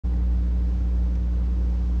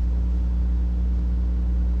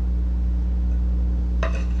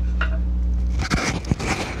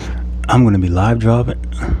I'm gonna be live drawing.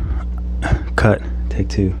 Cut. Take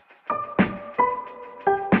two.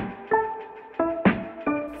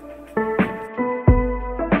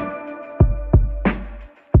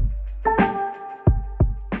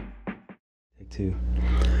 Take two.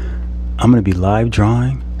 I'm gonna be live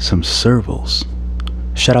drawing some servals.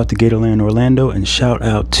 Shout out to Gatorland Orlando and shout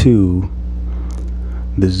out to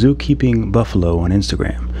the Zookeeping Buffalo on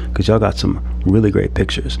Instagram, because y'all got some really great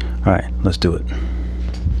pictures. All right, let's do it.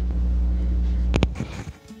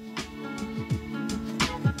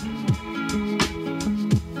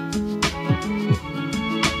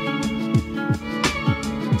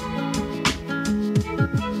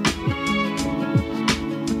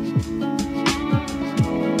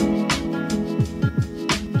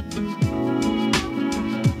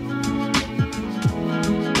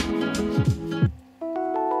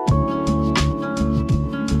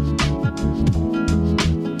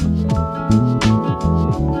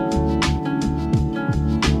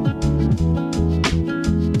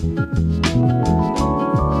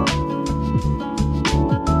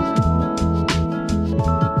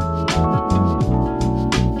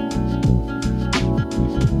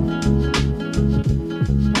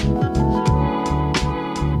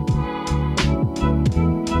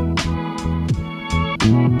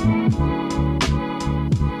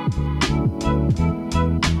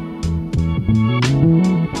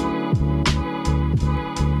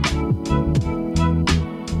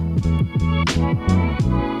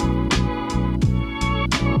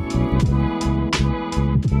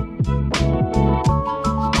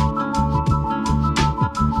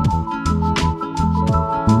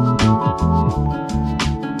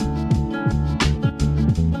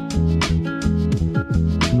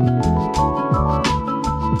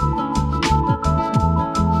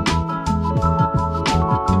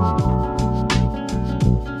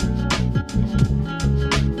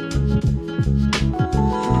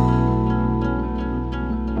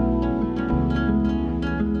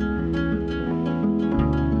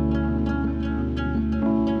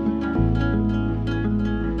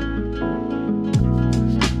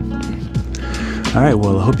 Alright,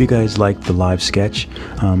 well, I hope you guys liked the live sketch.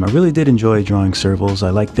 I really did enjoy drawing servals. I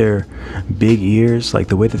like their big ears, like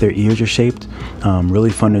the way that their ears are shaped. Really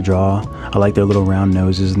fun to draw. I like their little round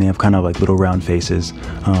noses, and they have kind of like little round faces.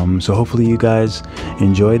 So hopefully you guys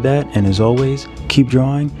enjoyed that, and as always, keep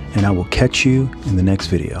drawing, and I will catch you in the next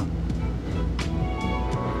video.